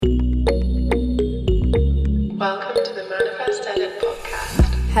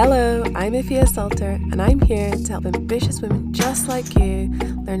Hello, I'm Ifia Salter, and I'm here to help ambitious women just like you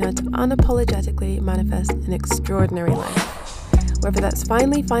learn how to unapologetically manifest an extraordinary life. Whether that's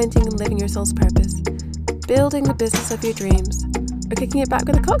finally finding and living your soul's purpose, building the business of your dreams, or kicking it back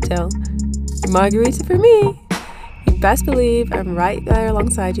with a cocktail, margarita for me. You best believe I'm right there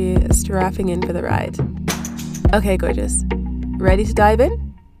alongside you, strapping in for the ride. Okay, gorgeous. Ready to dive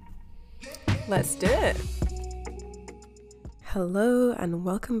in? Let's do it. Hello and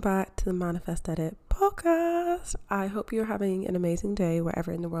welcome back to the Manifest Edit podcast. I hope you're having an amazing day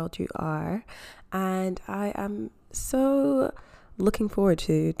wherever in the world you are. And I am so looking forward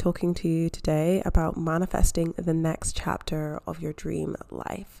to talking to you today about manifesting the next chapter of your dream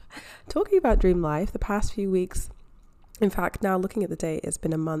life. Talking about dream life, the past few weeks, in fact, now looking at the date, it's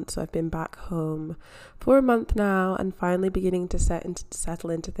been a month. So I've been back home for a month now and finally beginning to settle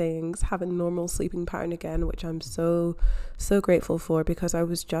into things, have a normal sleeping pattern again, which I'm so grateful for, because I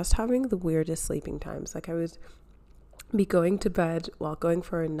was just having the weirdest sleeping times. Like I would be going to bed while going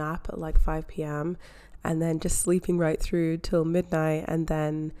for a nap at like 5 p.m. and then just sleeping right through till midnight and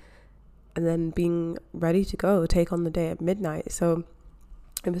then being ready to go take on the day at midnight. So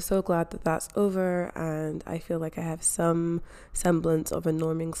I'm so glad that that's over, and I feel like I have some semblance of a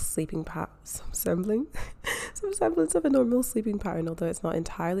normal sleeping pattern. Some semblance of a normal sleeping pattern, although it's not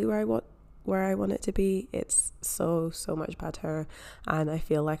entirely where I want it to be. It's so much better, and I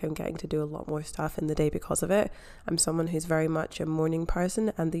feel like I'm getting to do a lot more stuff in the day because of it. I'm someone who's very much a morning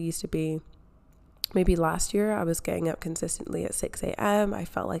person, and there used to be, maybe last year, I was getting up consistently at 6 a.m. I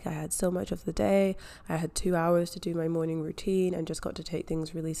felt like I had so much of the day. I had 2 hours to do my morning routine and just got to take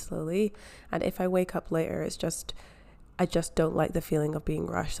things really slowly. And if I wake up later, I just don't like the feeling of being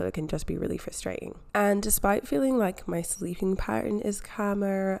rushed, so it can just be really frustrating. And despite feeling like my sleeping pattern is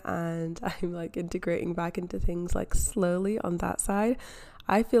calmer and I'm like integrating back into things like slowly on that side,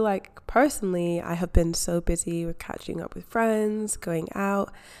 I feel like personally I have been so busy with catching up with friends, going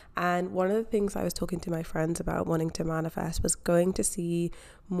out, and one of the things I was talking to my friends about wanting to manifest was going to see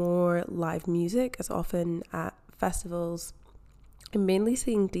more live music as often at festivals. I'm mainly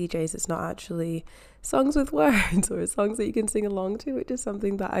seeing DJs. It's not actually songs with words or songs that you can sing along to, which is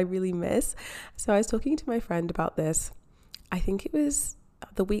something that I really miss. So I was talking to my friend about this. I think it was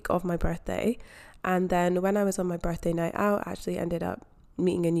the week of my birthday, and then when I was on my birthday night out, I actually ended up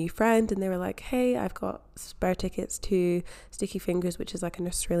meeting a new friend, and they were like, hey, I've got spare tickets to Sticky Fingers, which is like an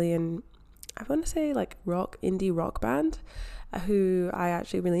Australian, I want to say like indie rock band, who I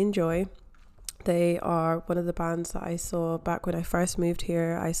actually really enjoy. They are one of the bands that I saw back when I first moved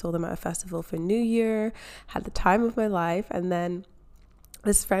here. I saw them at a festival for New Year, had the time of my life, and then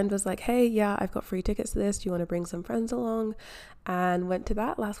this friend was like, hey, yeah, I've got free tickets to this. Do you want to bring some friends along? And went to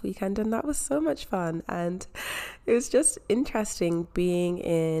that last weekend, and that was so much fun. And it was just interesting being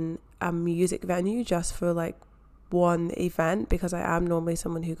in a music venue just for like one event, because I am normally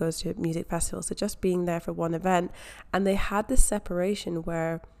someone who goes to music festivals. So just being there for one event, and they had this separation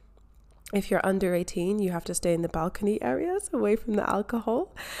where if you're under 18, you have to stay in the balcony areas away from the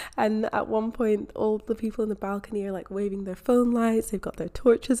alcohol. And at one point, all the people in the balcony are like waving their phone lights. They've got their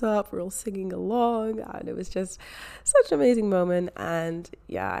torches up. We're all singing along. And it was just such an amazing moment. And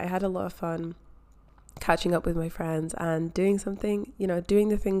yeah, I had a lot of fun catching up with my friends and doing something, doing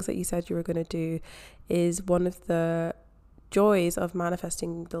the things that you said you were going to do is one of the joys of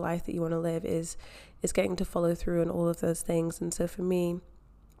manifesting the life that you want to live, is getting to follow through on all of those things. And so for me,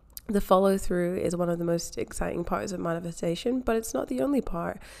 the follow through is one of the most exciting parts of manifestation, but it's not the only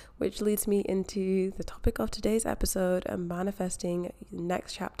part, which leads me into the topic of today's episode of manifesting the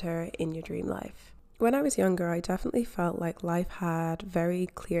next chapter in your dream life. When I was younger, I definitely felt like life had very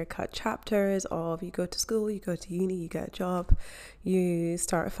clear-cut chapters of you go to school, you go to uni, you get a job, you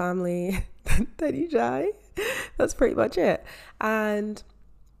start a family, then you die. That's pretty much it. And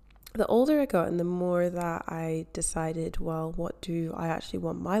the older I got and the more that I decided, well, what do I actually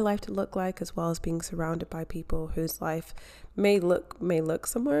want my life to look like, as well as being surrounded by people whose life may look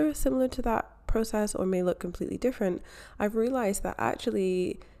somewhere similar to that process or may look completely different, I've realized that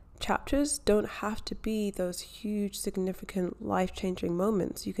actually chapters don't have to be those huge, significant, life-changing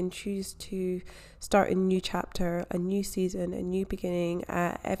moments. You can choose to start a new chapter, a new season, a new beginning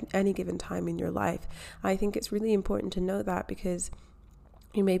at any given time in your life. I think it's really important to know that, because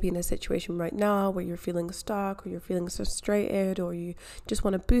you may be in a situation right now where you're feeling stuck, or you're feeling frustrated, or you just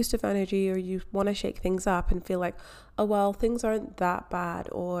want a boost of energy, or you want to shake things up and feel like, oh, well, things aren't that bad,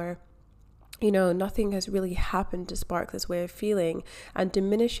 or nothing has really happened to spark this way of feeling, and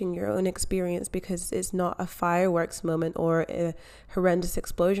diminishing your own experience because it's not a fireworks moment or a horrendous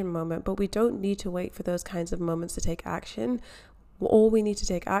explosion moment. But we don't need to wait for those kinds of moments to take action. All we need to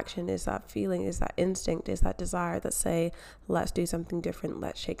take action is that feeling, is that instinct, is that desire that say, let's do something different,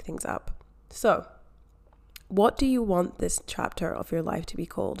 let's shake things up. So what do you want this chapter of your life to be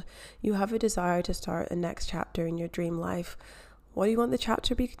called? You have a desire to start a next chapter in your dream life. What do you want the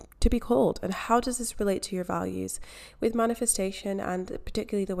chapter to be called? And how does this relate to your values? With manifestation, and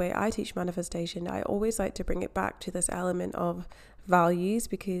particularly the way I teach manifestation, I always like to bring it back to this element of values,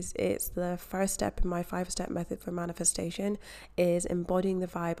 because it's the first step in my 5-step method for manifestation, is embodying the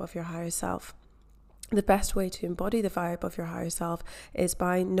vibe of your higher self. The best way to embody the vibe of your higher self is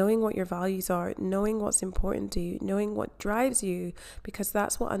by knowing what your values are, knowing what's important to you, knowing what drives you, because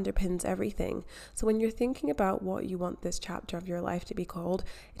that's what underpins everything. So when you're thinking about what you want this chapter of your life to be called,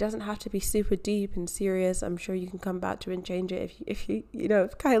 it doesn't have to be super deep and serious. I'm sure you can come back to it and change it. If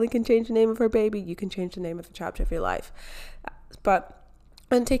Kylie can change the name of her baby, you can change the name of the chapter of your life. But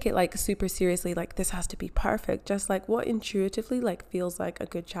and take it like super seriously, like this has to be perfect, just like what intuitively like feels like a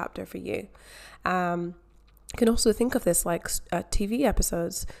good chapter for you. You can also think of this like TV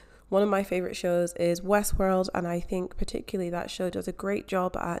episodes. One of my favorite shows is Westworld, and I think particularly that show does a great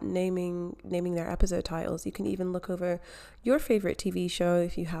job at naming their episode titles. You can even look over your favorite TV show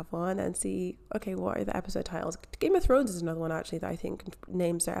if you have one and see, okay, what are the episode titles? Game of Thrones is another one actually that I think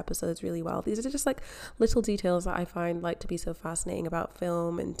names their episodes really well. These are just like little details that I find like to be so fascinating about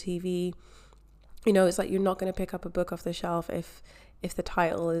film and TV. It's like you're not going to pick up a book off the shelf if the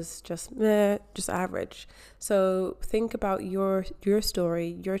title is just average. So think about your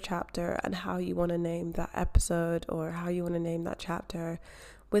story, your chapter, and how you want to name that episode or how you want to name that chapter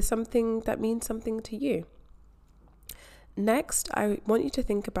with something that means something to you. Next, I want you to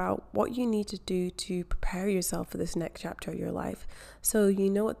think about what you need to do to prepare yourself for this next chapter of your life. So you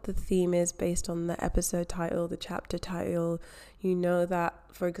know what the theme is based on the episode title, the chapter title. You know that,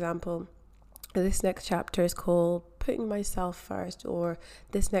 for example, this next chapter is called Putting Myself First, or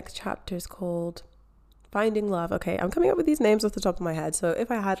this next chapter is called Finding Love. Okay, I'm coming up with these names off the top of my head, so if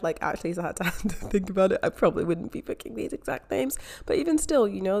I had like actually sat down to think about it, I probably wouldn't be picking these exact names. But even still,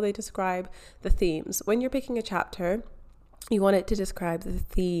 they describe the themes. When you're picking a chapter, you want it to describe the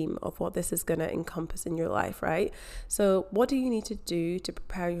theme of what this is going to encompass in your life, right? So what do you need to do to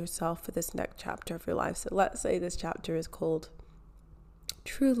prepare yourself for this next chapter of your life? So let's say this chapter is called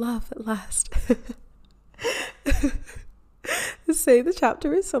True Love at Last. Say the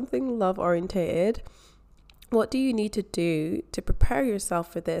chapter is something love orientated. What do you need to do to prepare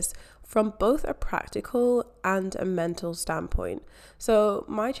yourself for this from both a practical and a mental standpoint? So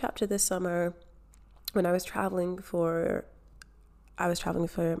my chapter this summer, when I was traveling for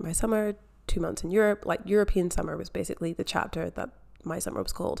my summer, 2 months in Europe, like European summer was basically the chapter that my summer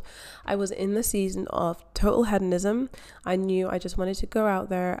was called. I was in the season of total hedonism. I knew I just wanted to go out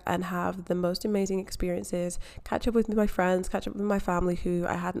there and have the most amazing experiences, catch up with my friends, catch up with my family who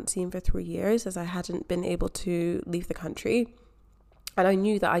I hadn't seen for 3 years, as I hadn't been able to leave the country. And I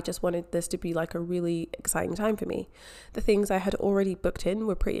knew that I just wanted this to be like a really exciting time for me. The things I had already booked in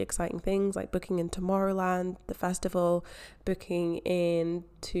were pretty exciting things, like booking in Tomorrowland, the festival, booking in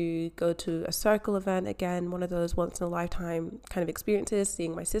to go to a circle event, again, one of those once in a lifetime kind of experiences,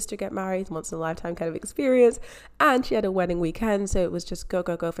 seeing my sister get married, once in a lifetime kind of experience. And she had a wedding weekend, so it was just go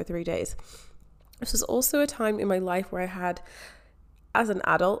for 3 days. This was also a time in my life where I had, as an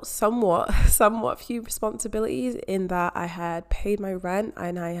adult, somewhat few responsibilities, in that I had paid my rent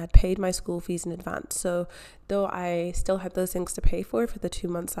and I had paid my school fees in advance. So though I still had those things to pay for the 2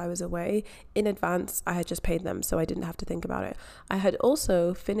 months I was away, in advance I had just paid them, so I didn't have to think about it. I had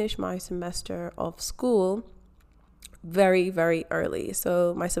also finished my semester of school very, very early.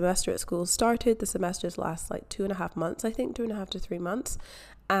 So my semester at school started, the semesters last like 2.5 months, I think 2.5 to 3 months.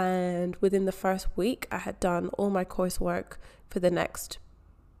 And within the first week, I had done all my coursework for the next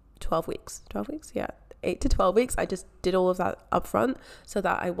 12 weeks. 12 weeks? Yeah, 8 to 12 weeks. I just did all of that up front so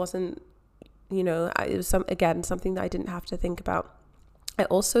that I wasn't, it was something that I didn't have to think about. I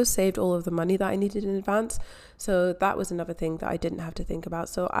also saved all of the money that I needed in advance. So that was another thing that I didn't have to think about.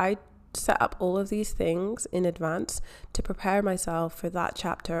 So I set up all of these things in advance to prepare myself for that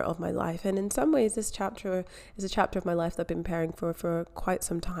chapter of my life. And in some ways, this chapter is a chapter of my life that I've been preparing for quite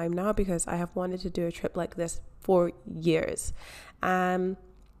some time now, because I have wanted to do a trip like this for years. From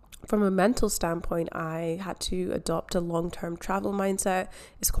a mental standpoint, I had to adopt a long-term travel mindset.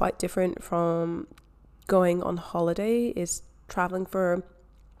 It's quite different from going on holiday. Is traveling for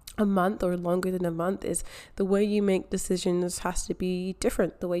a month or longer than a month. Is the way you make decisions has to be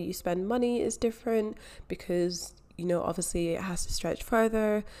different. The way you spend money is different, because obviously it has to stretch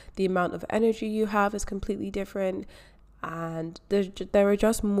further. The amount of energy you have is completely different. And there are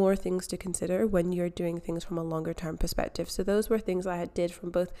just more things to consider when you're doing things from a longer term perspective. So those were things I did from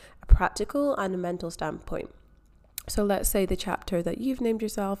both a practical and a mental standpoint. So let's say the chapter that you've named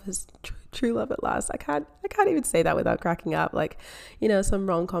yourself is True Love at Last. I can't even say that without cracking up. Like, some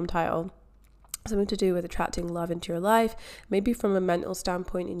rom-com title. Something to do with attracting love into your life. Maybe from a mental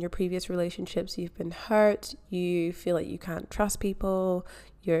standpoint, in your previous relationships, you've been hurt. You feel like you can't trust people.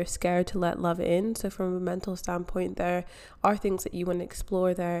 You're scared to let love in. So from a mental standpoint, there are things that you want to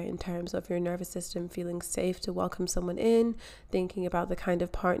explore there in terms of your nervous system feeling safe to welcome someone in, thinking about the kind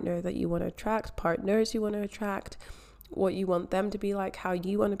of partner that you want to attract, partners you want to attract, what you want them to be like, how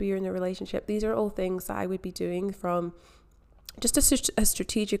you want to be in a relationship. These are all things that I would be doing from just a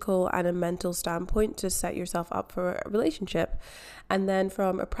strategical and a mental standpoint to set yourself up for a relationship. And then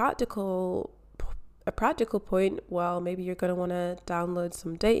from a practical point, well, maybe you're going to want to download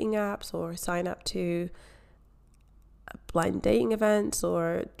some dating apps or sign up to blind dating events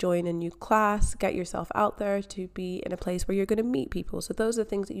or join a new class, get yourself out there to be in a place where you're going to meet people. So those are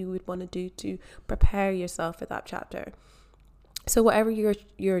things that you would want to do to prepare yourself for that chapter. So whatever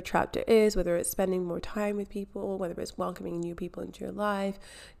your chapter is, whether it's spending more time with people, whether it's welcoming new people into your life,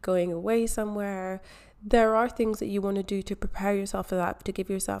 going away somewhere, there are things that you want to do to prepare yourself for that, to give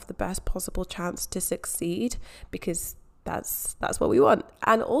yourself the best possible chance to succeed, because that's what we want.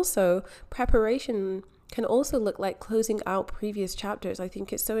 And also, preparation can also look like closing out previous chapters. I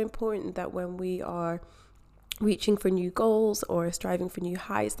think it's so important that when we are reaching for new goals or striving for new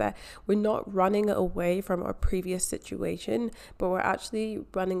heights, that we're not running away from our previous situation, but we're actually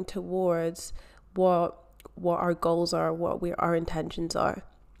running towards what our goals are, our intentions are.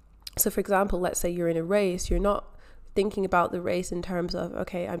 So for example, let's say you're in a race, you're not thinking about the race in terms of,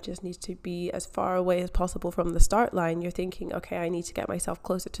 okay, I just need to be as far away as possible from the start line. You're thinking, okay, I need to get myself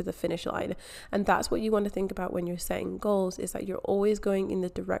closer to the finish line. And that's what you want to think about when you're setting goals, is that you're always going in the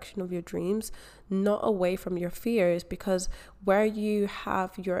direction of your dreams, not away from your fears, because where you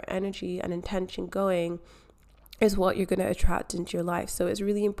have your energy and intention going is what you're going to attract into your life. So it's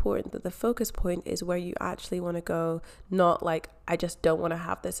really important that the focus point is where you actually want to go, not like, I just don't want to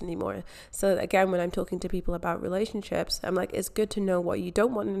have this anymore. So again, when I'm talking to people about relationships, I'm like, it's good to know what you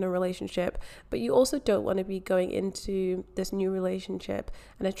don't want in a relationship, but you also don't want to be going into this new relationship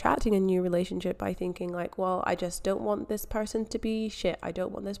and attracting a new relationship by thinking like, well, I just don't want this person to be shit. I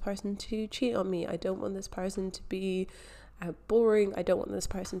don't want this person to cheat on me. I don't want this person to be boring. I don't want this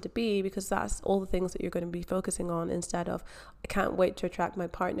person to be, because that's all the things that you're going to be focusing on, instead of, I can't wait to attract my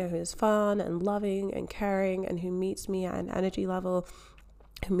partner who is fun and loving and caring and who meets me at an energy level,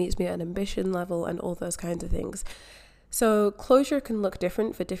 who meets me at an ambition level, and all those kinds of things. So closure can look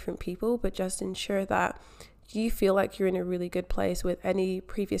different for different people, but just ensure that you feel like you're in a really good place with any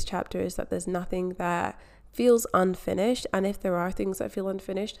previous chapters, that there's nothing that feels unfinished. And if there are things that feel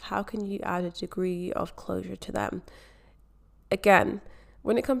unfinished, how can you add a degree of closure to them? Again,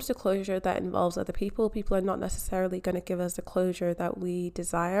 when it comes to closure that involves other people are not necessarily going to give us the closure that we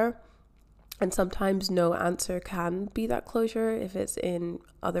desire. And sometimes no answer can be that closure if it's in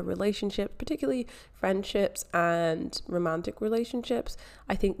other relationships, particularly friendships and romantic relationships.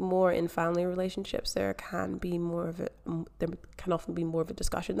 I think more in family relationships, there can often be more of a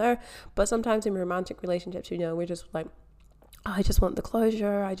discussion there. But sometimes in romantic relationships, we're just like, I just want the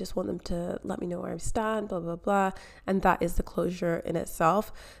closure. I just want them to let me know where I stand, blah, blah, blah. And that is the closure in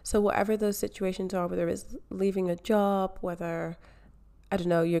itself. So whatever those situations are, whether it's leaving a job, whether, I don't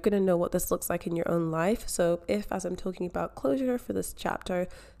know, you're going to know what this looks like in your own life. So if, as I'm talking about closure for this chapter,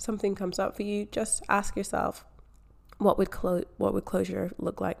 something comes up for you, just ask yourself, what would closure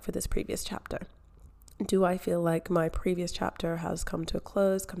look like for this previous chapter? Do I feel like my previous chapter has come to a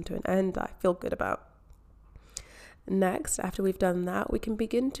close, come to an end that I feel good about? Next, after we've done that, we can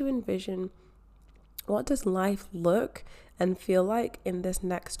begin to envision, what does life look and feel like in this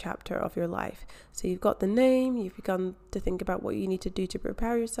next chapter of your life? So you've got the name, you've begun to think about what you need to do to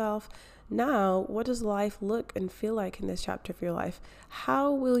prepare yourself. Now, what does life look and feel like in this chapter of your life?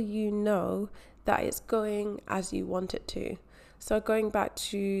 How will you know that it's going as you want it to? So going back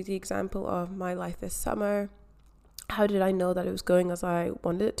to the example of my life this summer, how did I know that it was going as I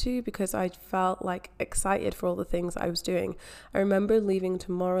wanted it to? Because I felt like excited for all the things I was doing. I remember leaving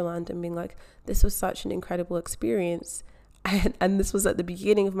Tomorrowland and being like, this was such an incredible experience. And this was at the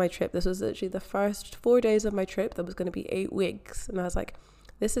beginning of my trip. This was literally the first 4 days of my trip that was going to be 8 weeks. And I was like,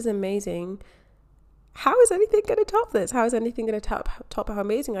 this is amazing. How is anything going to top this? How is anything going to top how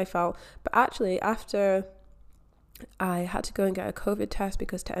amazing I felt? But actually, after I had to go and get a COVID test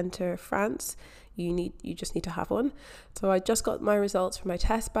because to enter France, you just need to have one. So I just got my results from my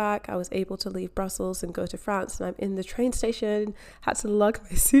test back. I was able to leave Brussels and go to France, and I'm in the train station, had to lug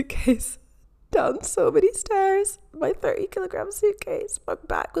my suitcase down so many stairs, my 30-kilogram suitcase. My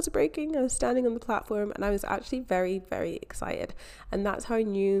back was breaking. I was standing on the platform, and I was actually very, very excited. And that's how I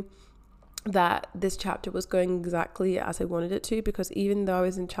knew that this chapter was going exactly as I wanted it to, because even though I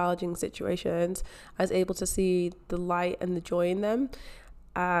was in challenging situations, I was able to see the light and the joy in them.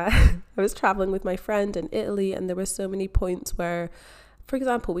 I was traveling with my friend in Italy, and there were so many points where, for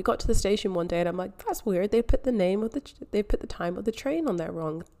example, we got to the station one day and I'm like, that's weird, they put the time of the train on there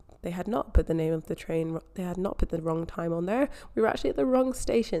wrong. They had not put the name of the train, they had not put the wrong time on there. We were actually at the wrong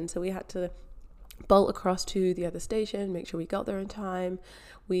station, so we had to bolt across to the other station, make sure we got there in time.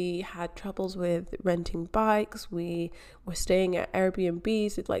 We had troubles with renting bikes. We were staying at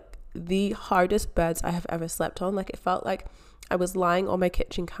Airbnbs with like the hardest beds I have ever slept on. Like, it felt like I was lying on my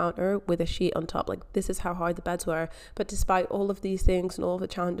kitchen counter with a sheet on top. Like, this is how hard the beds were. But despite all of these things and all of the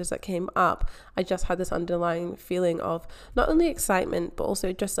challenges that came up, I just had this underlying feeling of not only excitement, but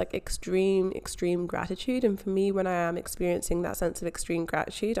also just like extreme gratitude. And for me, when I am experiencing that sense of extreme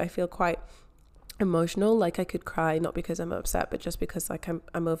gratitude, I feel quite emotional. Like, I could cry, not because I'm upset, but just because like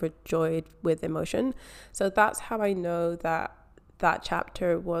I'm overjoyed with emotion. So that's how I know that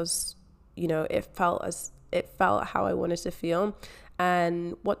chapter was, it felt how I wanted to feel.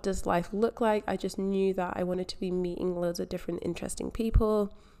 And what does life look like? I just knew that I wanted to be meeting loads of different interesting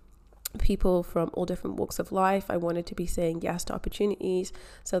people from all different walks of life. I wanted to be saying yes to opportunities.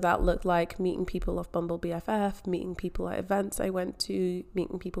 So that looked like meeting people off Bumble BFF, meeting people at events I went to,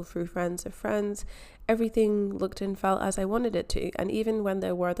 meeting people through friends of friends. Everything looked and felt as I wanted it to. And even when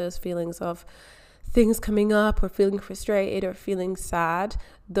there were those feelings of things coming up or feeling frustrated or feeling sad,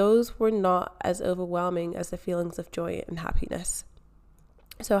 those were not as overwhelming as the feelings of joy and happiness.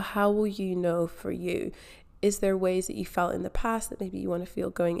 So how will you know for you? Is there ways that you felt in the past that maybe you want to feel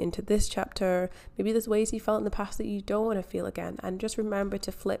going into this chapter? Maybe there's ways you felt in the past that you don't want to feel again. And just remember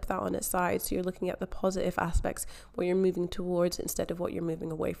to flip that on its side, so you're looking at the positive aspects, what you're moving towards instead of what you're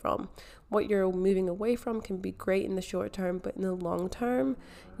moving away from. What you're moving away from can be great in the short term, but in the long term,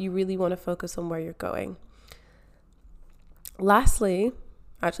 you really want to focus on where you're going. Lastly,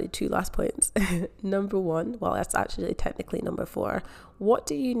 actually 2 last points. Number 1, well, that's actually technically number 4. What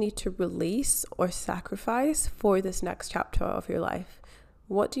do you need to release or sacrifice for this next chapter of your life?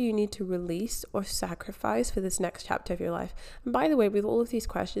 What do you need to release or sacrifice for this next chapter of your life? And by the way, with all of these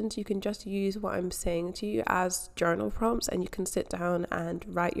questions, you can just use what I'm saying to you as journal prompts, and you can sit down and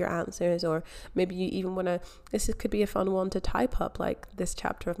write your answers, or maybe you even want to, could be a fun one to type up, like this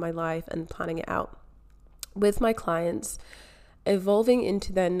chapter of my life, and planning it out. With my clients, evolving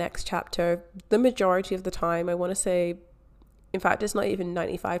into their next chapter, the majority of the time, I want to say, in fact, it's not even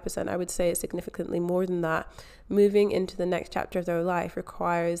 95%, I would say it's significantly more than that. Moving into the next chapter of their life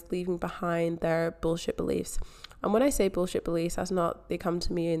requires leaving behind their bullshit beliefs. And when I say bullshit beliefs, that's not, they come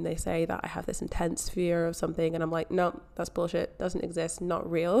to me and they say that I have this intense fear of something, and I'm like, no, that's bullshit, doesn't exist, not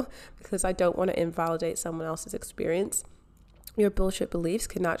real, because I don't want to invalidate someone else's experience. Your bullshit beliefs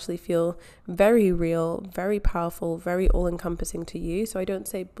can actually feel very real, very powerful, very all-encompassing to you. So I don't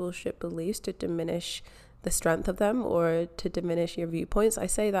say bullshit beliefs to diminish the strength of them or to diminish your viewpoints. I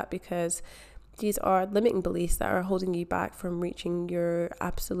say that because these are limiting beliefs that are holding you back from reaching your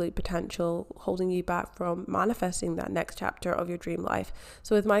absolute potential, holding you back from manifesting that next chapter of your dream life.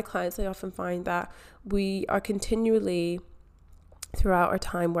 So with my clients, I often find that we are continually, throughout our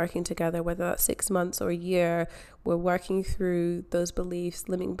time working together, whether that's 6 months or a year, we're working through those beliefs,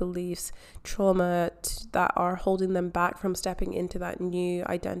 limiting beliefs, trauma that are holding them back from stepping into that new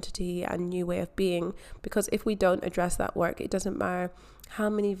identity and new way of being. Because if we don't address that work, it doesn't matter how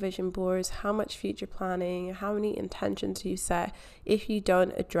many vision boards, how much future planning, how many intentions you set, if you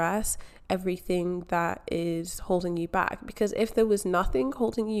don't address everything that is holding you back. Because if there was nothing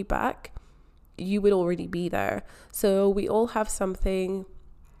holding you back, you would already be there. So we all have something.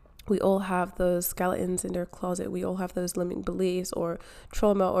 We all have those skeletons in our closet. We all have those limiting beliefs or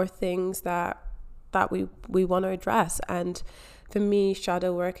trauma or things that we want to address. And for me,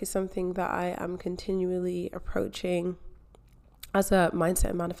 shadow work is something that I am continually approaching as a mindset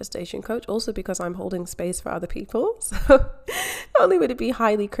and manifestation coach, also because I'm holding space for other people. So not only would it be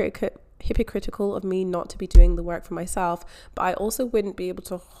highly hypocritical of me not to be doing the work for myself, but I also wouldn't be able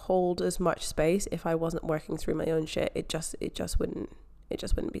to hold as much space if I wasn't working through my own shit. It just wouldn't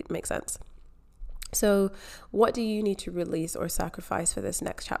make sense. So what do you need to release or sacrifice for this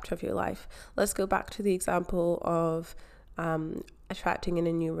next chapter of your life? Let's go back to the example of attracting in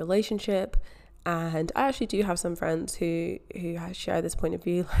a new relationship And I actually do have some friends who share this point of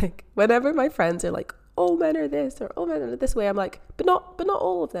view. Like whenever my friends are like, all men are this or all men are this way, I'm like, but not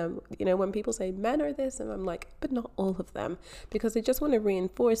all of them. You know, when people say men are this, and I'm like, but not all of them, because I just want to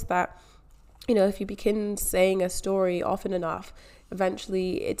reinforce that, you know, if you begin saying a story often enough,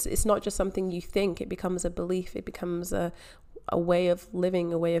 eventually it's not just something you think, it becomes a belief, it becomes a way of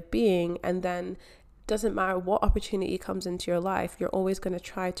living, a way of being. And then doesn't matter what opportunity comes into your life, you're always going to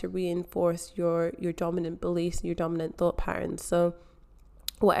try to reinforce your dominant beliefs, your dominant thought patterns. So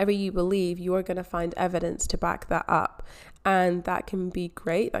whatever you believe, you're going to find evidence to back that up. And that can be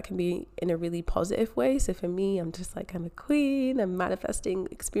great. That can be in a really positive way. So for me, I'm just like, I'm a queen. I'm manifesting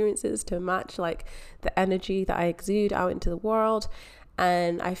experiences to match like the energy that I exude out into the world.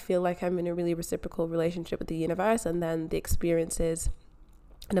 And I feel like I'm in a really reciprocal relationship with the universe. And then the experiences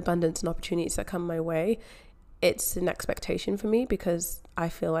and abundance and opportunities that come my way, it's an expectation for me, because I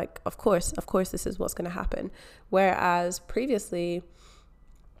feel like, of course, this is what's going to happen. Whereas previously,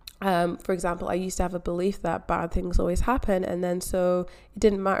 for example, I used to have a belief that bad things always happen. And then so it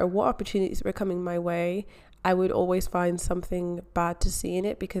didn't matter what opportunities were coming my way, I would always find something bad to see in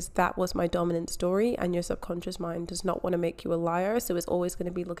it, because that was my dominant story. And your subconscious mind does not want to make you a liar. So it's always going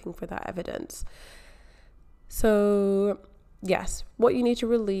to be looking for that evidence. So yes, what you need to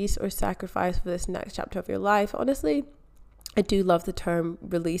release or sacrifice for this next chapter of your life. Honestly, I do love the term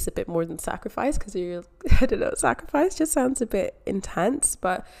release a bit more than sacrifice, because I don't know, sacrifice just sounds a bit intense,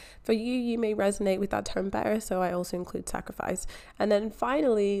 but for you may resonate with that term better. So I also include sacrifice. And then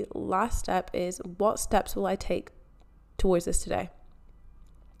finally, last step is, what steps will I take towards this today?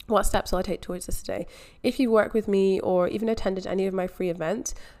 What steps will I take towards this today? If you work with me or even attended any of my free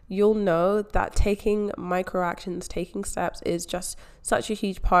events, you'll know that taking micro actions, taking steps is just such a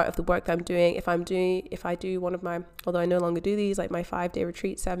huge part of the work that I'm doing. If I do one of my, although I no longer do these, like my 5-day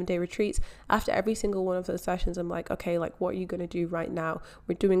retreats, 7-day retreats, after every single one of those sessions, I'm like, okay, like what are you going to do right now?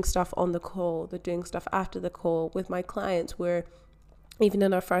 We're doing stuff on the call. They're doing stuff after the call with my clients. Even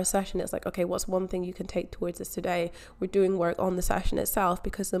in our first session, it's like, okay, what's one thing you can take towards this today? We're doing work on the session itself,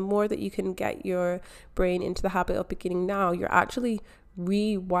 because the more that you can get your brain into the habit of beginning now, you're actually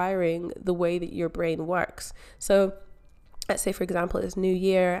rewiring the way that your brain works. So let's say, for example, it's New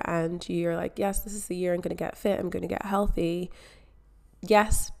Year and you're like, yes, this is the year I'm going to get fit, I'm going to get healthy.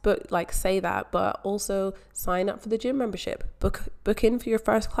 Yes, but like say that, but also sign up for the gym membership, book in for your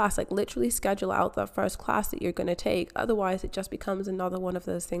first class, like literally schedule out that first class that you're going to take. Otherwise it just becomes another one of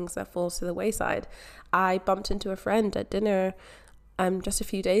those things that falls to the wayside. I bumped into a friend at dinner just a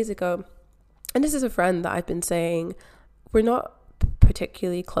few days ago, and this is a friend that I've been saying we're not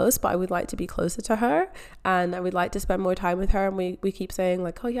particularly close, but I would like to be closer to her and I would like to spend more time with her. And we keep saying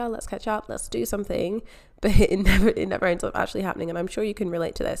like, oh yeah, let's catch up, let's do something, but it never ends up actually happening. And I'm sure you can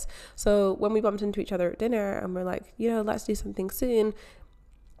relate to this. So when we bumped into each other at dinner and we're like, you know, let's do something soon,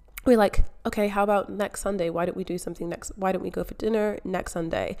 we're like, okay, how about next Sunday? Why don't we do something why don't we go for dinner next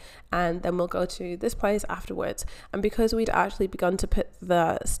Sunday? And then we'll go to this place afterwards. And because we'd actually begun to put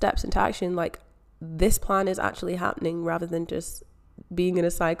the steps into action, like this plan is actually happening, rather than just being in a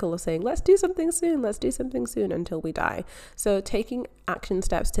cycle of saying, let's do something soon until we die. So taking action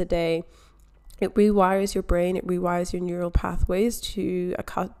steps today, it rewires your brain, it rewires your neural pathways to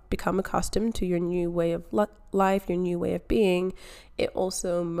become accustomed to your new way of life, your new way of being. It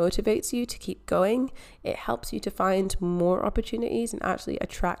also motivates you to keep going. It helps you to find more opportunities and actually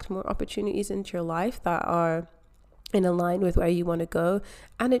attract more opportunities into your life that are in line with where you want to go.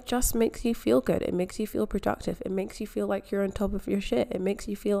 And it just makes you feel good. It makes you feel productive. It makes you feel like you're on top of your shit. It makes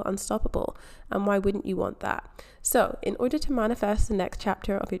you feel unstoppable. And why wouldn't you want that? So in order to manifest the next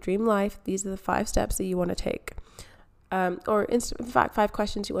chapter of your dream life, these are the 5 steps that you want to take. In fact, 5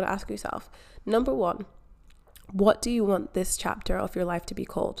 questions you want to ask yourself. Number 1, what do you want this chapter of your life to be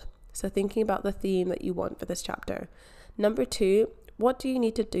called? So thinking about the theme that you want for this chapter. Number 2, what do you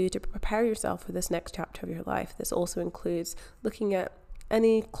need to do to prepare yourself for this next chapter of your life? This also includes looking at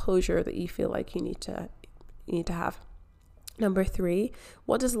any closure that you feel like you need to have. Number 3,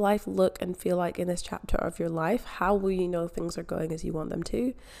 what does life look and feel like in this chapter of your life? How will you know things are going as you want them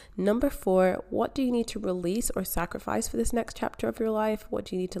to? Number 4, what do you need to release or sacrifice for this next chapter of your life? What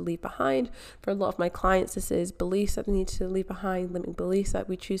do you need to leave behind? For a lot of my clients, this is beliefs that they need to leave behind, limiting beliefs that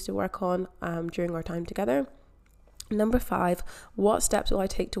we choose to work on during our time together. Number 5, what steps will I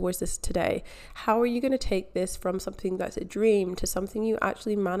take towards this today? How are you going to take this from something that's a dream to something you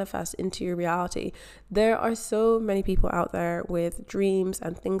actually manifest into your reality? There are so many people out there with dreams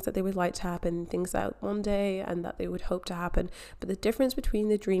and things that they would like to happen, things that one day and that they would hope to happen. But the difference between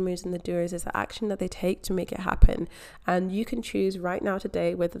the dreamers and the doers is the action that they take to make it happen. And you can choose right now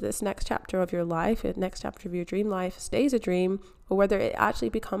today whether this next chapter of your life, the next chapter of your dream life stays a dream, or whether it actually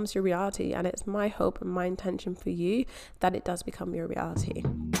becomes your reality. And it's my hope and my intention for you that it does become your reality.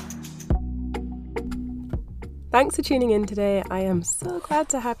 Thanks for tuning in today. I am so glad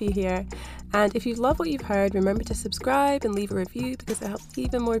to have you here. And if you love what you've heard, remember to subscribe and leave a review because it helps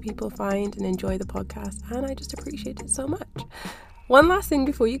even more people find and enjoy the podcast. And I just appreciate it so much. One last thing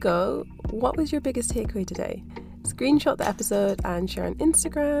before you go, what was your biggest takeaway today? Screenshot the episode and share on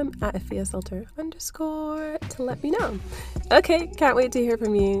Instagram at @AfiaSalter_ to let me know. Okay, can't wait to hear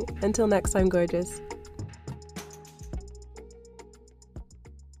from you. Until next time, gorgeous.